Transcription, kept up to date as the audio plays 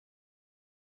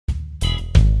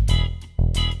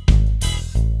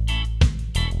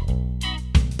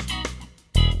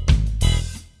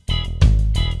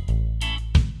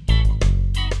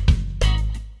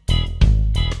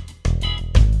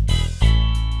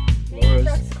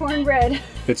cornbread.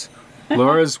 It's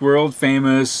Laura's world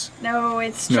famous. No,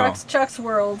 it's No. Chuck's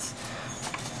world.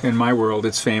 In my world,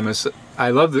 it's famous. I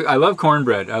love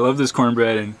cornbread. I love this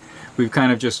cornbread, and we've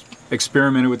kind of just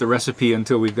experimented with the recipe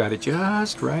until we've got it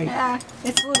just right. Yeah,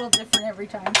 it's a little different every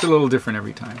time. It's a little different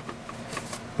every time.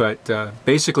 But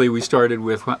basically, we started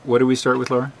with, what did we start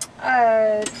with, Laura?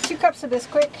 2 cups of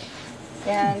Bisquick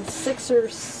and 6 or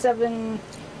 7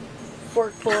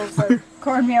 forkfuls of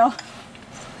cornmeal.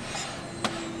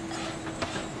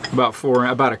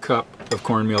 About a cup of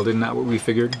cornmeal. Isn't that what we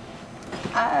figured?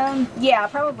 Yeah,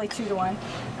 probably 2 to 1.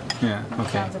 Yeah.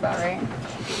 Okay. Sounds about right.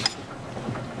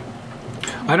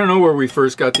 I don't know where we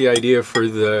first got the idea for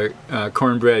the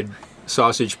cornbread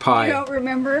sausage pie. You don't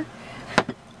remember?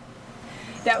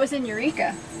 That was in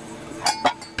Eureka.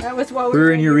 That was while we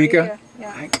were in Eureka.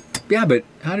 Yeah. Yeah, but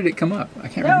how did it come up? I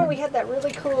can't remember. No, we had that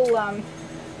really cool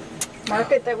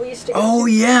market that we used to go Oh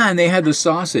to. yeah, and they had the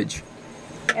sausage.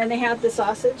 And they had the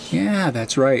sausage. Yeah,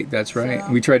 that's right. That's right.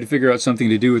 So. We tried to figure out something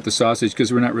to do with the sausage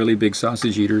because we're not really big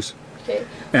sausage eaters. Okay.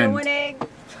 And- So 1 egg.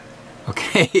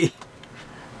 Okay.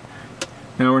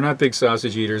 No, we're not big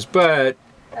sausage eaters, but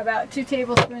About 2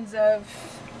 tablespoons of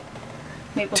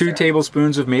maple 2 syrup.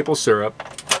 tablespoons of maple syrup.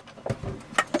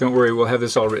 Don't worry, we'll have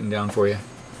this all written down for you.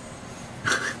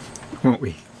 Won't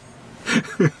we?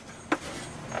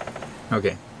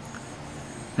 Okay.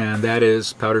 And that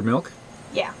is powdered milk.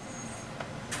 Yeah.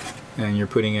 And you're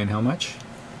putting in how much?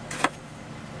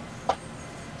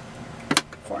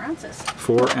 4 ounces.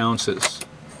 4 ounces.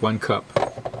 1 cup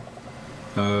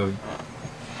of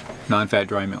non-fat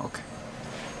dry milk.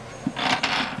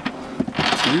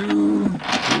 2,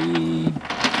 3,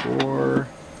 4.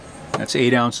 That's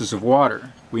 8 ounces of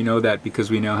water. We know that because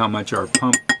we know how much our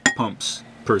pump pumps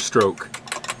per stroke.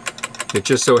 It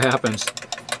just so happens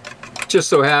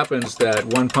that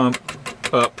 1 pump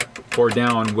up or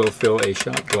down will fill a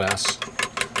shot glass.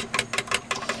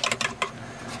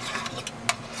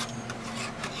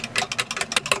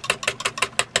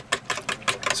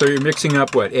 So you're mixing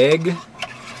up what? Egg,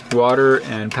 water,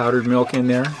 and powdered milk in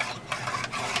there?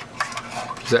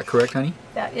 Is that correct, honey?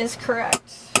 That is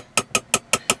correct.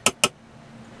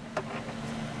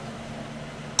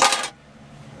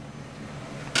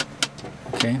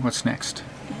 Okay, what's next?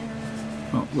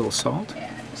 Oh, a little salt. Yeah,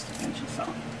 just a pinch of salt.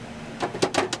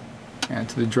 Add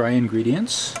to the dry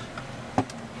ingredients.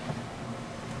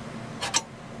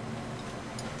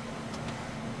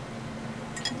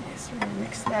 Okay, so we're going to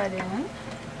mix that in.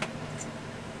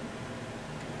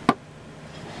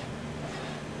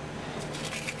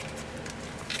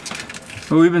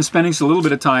 Well, we've been spending a little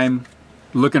bit of time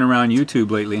looking around YouTube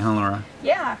lately, huh, Laura?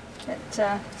 Yeah,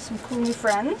 got some cool new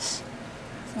friends.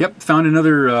 Yep, found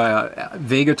another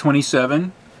Vega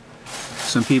 27.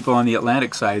 Some people on the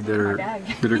Atlantic side that are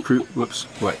whoops,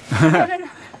 what?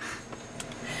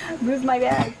 Move my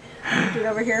bag. Get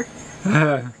over here.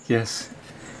 Yes.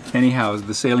 Anyhow,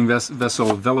 the sailing vessel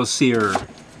Lealea,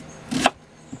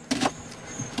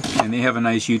 and they have a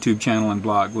nice YouTube channel and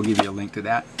blog. We'll give you a link to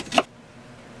that.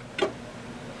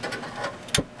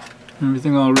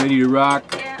 Everything all ready to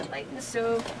rock. Yeah, lighten the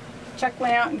stove. Chuck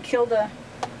went out and killed a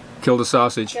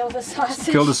sausage. Killed a sausage.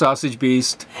 Killed a sausage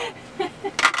beast.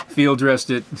 Field dressed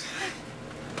it.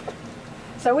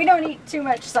 So we don't eat too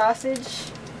much sausage.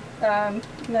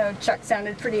 No, Chuck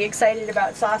sounded pretty excited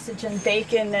about sausage and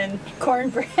bacon and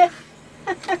cornbread.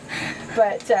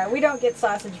 But we don't get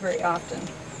sausage very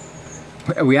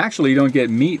often. We actually don't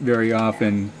get meat very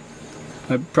often.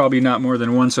 Probably not more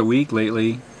than once a week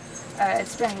lately.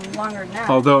 It's been longer than that.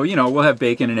 Although, you know, we'll have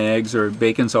bacon and eggs, or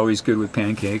bacon's always good with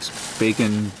pancakes.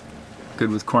 Bacon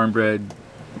good with cornbread.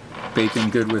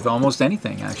 Bacon good with almost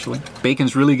anything, actually.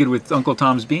 Bacon's really good with Uncle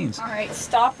Tom's beans. All right,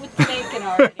 stop with the bacon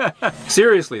already.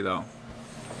 Seriously, though.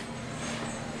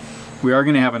 We are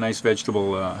going to have a nice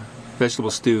vegetable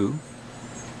stew.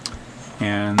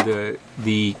 And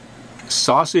the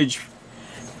sausage,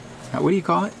 what do you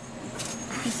call it?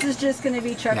 This is just going to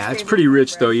be Chuck's Yeah, it's favorite pretty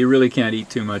rich, cornbread. though. You really can't eat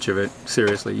too much of it.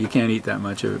 Seriously, you can't eat that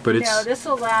much of it. But it's No, this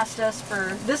will last us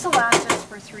for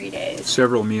 3 days.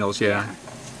 several meals, yeah.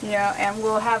 You know, and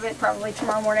we'll have it probably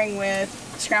tomorrow morning with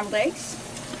scrambled eggs.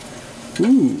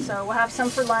 Ooh. So we'll have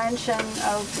some for lunch and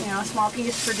a small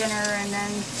piece for dinner, and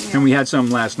then And we had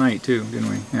some last night, too, didn't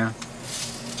we? Yeah.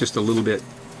 Just a little bit.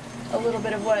 a little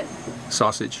bit of what?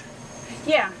 Sausage.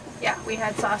 Yeah, we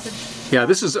had sausage. Yeah,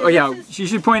 this is, you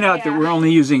should point out that we're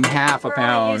only using half a We're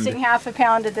pound. only using half a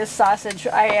pound of this sausage.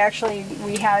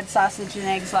 We had sausage and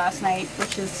eggs last night,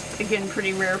 which is, again,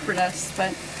 pretty rare for us,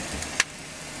 but...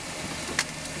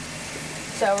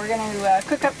 So we're going to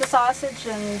cook up the sausage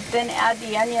and then add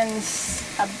the onions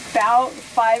about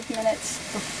 5 minutes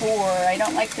before. I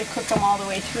don't like to cook them all the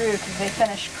way through because they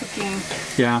finish cooking.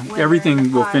 Yeah,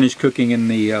 everything will finish cooking in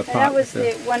the pot. That was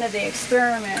one of the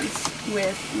experiments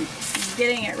with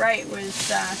getting it right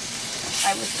was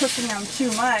I was cooking them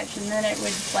too much and then it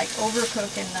would like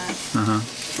overcook in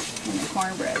the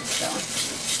cornbread. So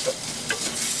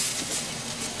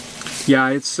yeah,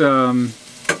 it's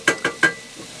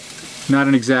not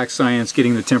an exact science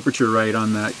getting the temperature right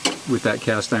on that with that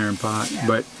cast iron pot,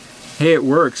 but hey, it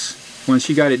works. Once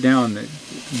you got it down, it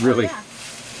really. Oh,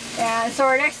 yeah. And so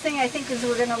our next thing I think is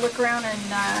we're going to look around and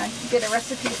get a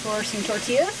recipe for some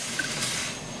tortillas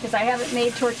because I haven't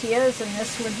made tortillas and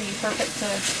this would be perfect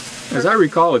to. As I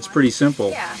recall, it's pretty simple.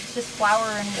 Yeah, it's just flour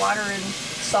and water and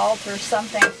salt or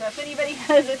something. So if anybody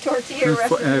has a tortilla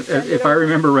recipe, if I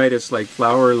remember right, it's like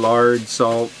flour, lard,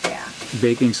 salt, yeah,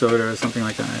 baking soda, or something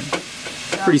like that.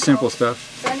 So pretty simple stuff.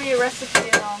 Send me a recipe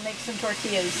and I'll make some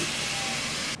tortillas.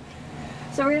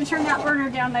 So we're going to turn that burner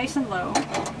down nice and low.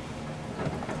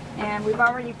 And we've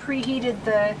already preheated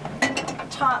the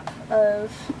top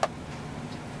of.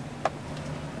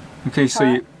 Okay,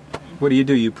 so what do?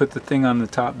 You put the thing on the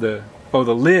top, the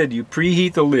lid, you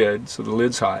preheat the lid so the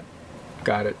lid's hot.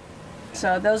 Got it.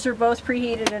 So those are both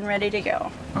preheated and ready to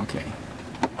go. Okay.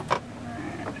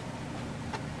 Alright.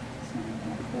 So I'm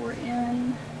going to pour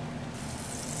in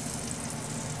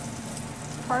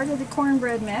part of the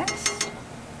cornbread mix.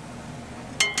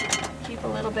 Keep a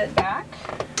little bit back.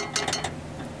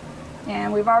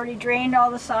 And we've already drained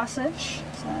all the sausage,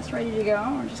 so that's ready to go.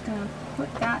 We're just going to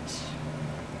put that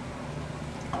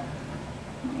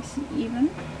nice and even.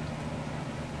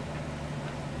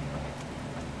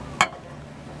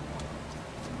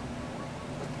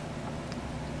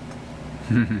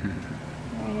 Right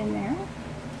in there.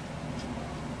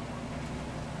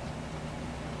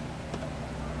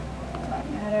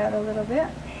 Flatten that out a little bit.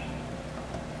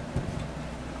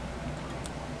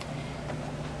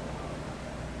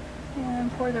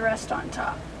 And pour the rest on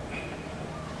top.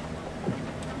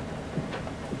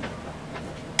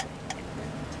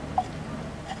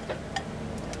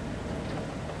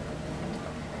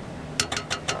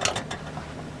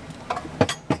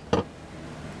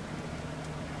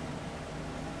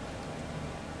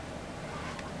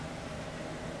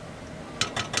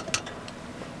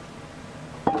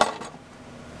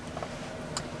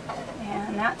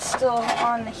 And that's still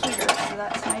on the heater, so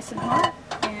that's nice and hot.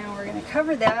 And we're going to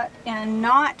cover that and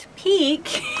not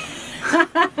peak.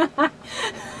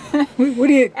 What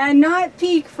do you? And not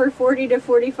peak for 40 to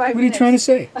 45 minutes. What are you trying to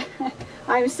say?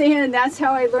 I'm saying that's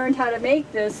how I learned how to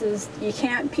make this, is you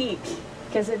can't peak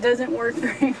because it doesn't work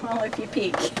very well if you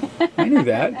peak. I knew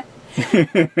that.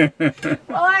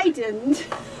 Well, I didn't.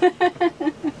 So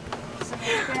it's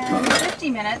been 50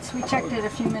 minutes. We checked it a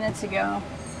few minutes ago.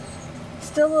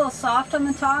 Still a little soft on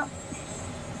the top,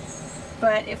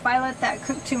 but if I let that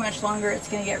cook too much longer, it's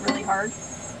going to get really hard.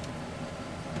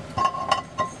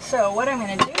 So what I'm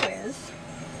going to do is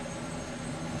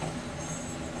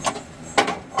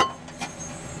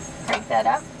crank that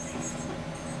up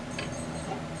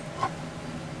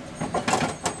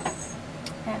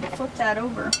and flip that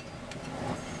over.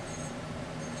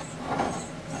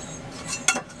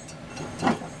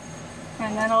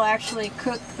 And that'll actually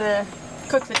cook the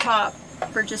top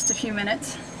for just a few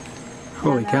minutes.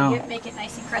 Holy cow. Make it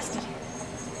nice and crusty.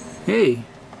 Hey.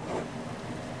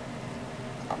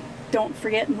 Don't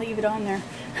forget and leave it on there.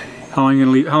 How long you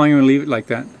gonna leave it like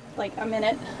that? Like a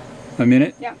minute. A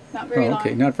minute? Yeah, not very long.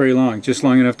 Okay, not very long. Just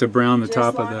long enough to brown the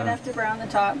top of the... Just long enough to brown the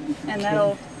top, and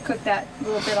that'll cook that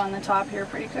little bit on the top here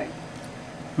pretty quick.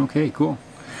 Okay, cool.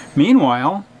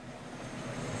 Meanwhile,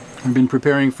 I've been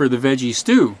preparing for the veggie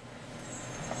stew.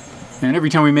 And every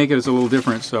time we make it, it's a little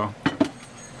different, so...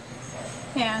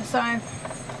 Yeah, so I'm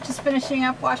just finishing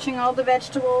up washing all the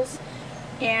vegetables,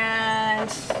 and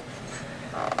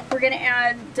we're going to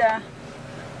add...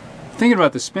 Thinking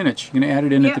about the spinach. You going to add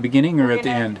it in at the beginning or at the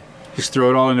end? Just throw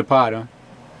it all in the pot, huh?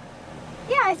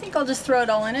 Yeah, I think I'll just throw it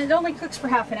all in. It only cooks for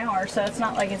half an hour, so it's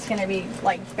not like it's going to be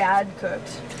like bad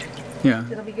cooked. Yeah.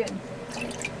 It'll be good.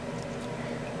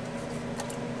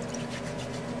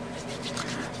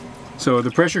 So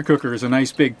the pressure cooker is a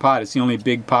nice big pot. It's the only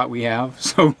big pot we have.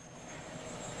 So,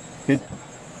 it,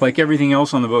 like everything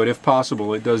else on the boat, if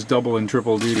possible, it does double and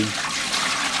triple duty.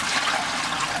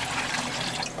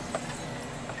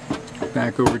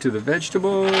 Back over to the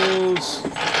vegetables.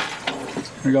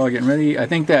 We're all getting ready. I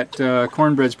think that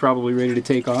cornbread's probably ready to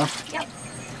take off. Yep.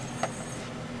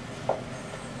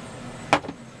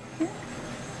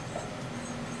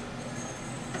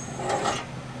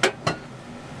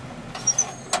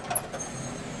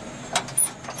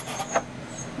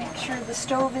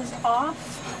 stove is off.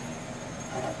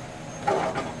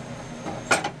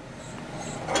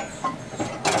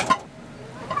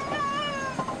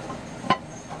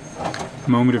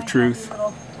 Moment of truth.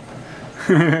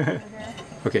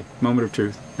 Okay, moment of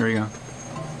truth. Here we go.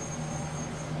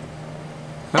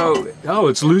 Oh,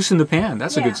 it's loose in the pan.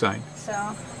 That's a good sign. So,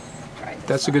 try this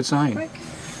That's a good sign. quick.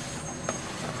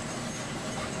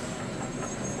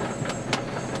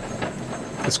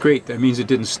 That's great. That means it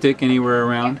didn't stick anywhere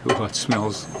around. Oh, it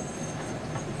smells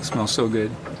so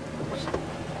good.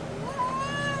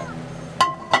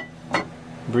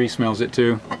 Bree smells it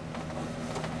too.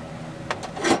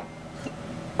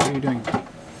 What are you doing?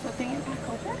 Flipping it back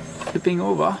over. Flipping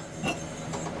over.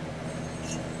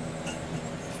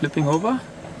 Flipping over?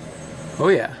 Oh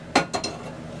yeah.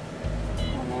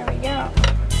 And there we go.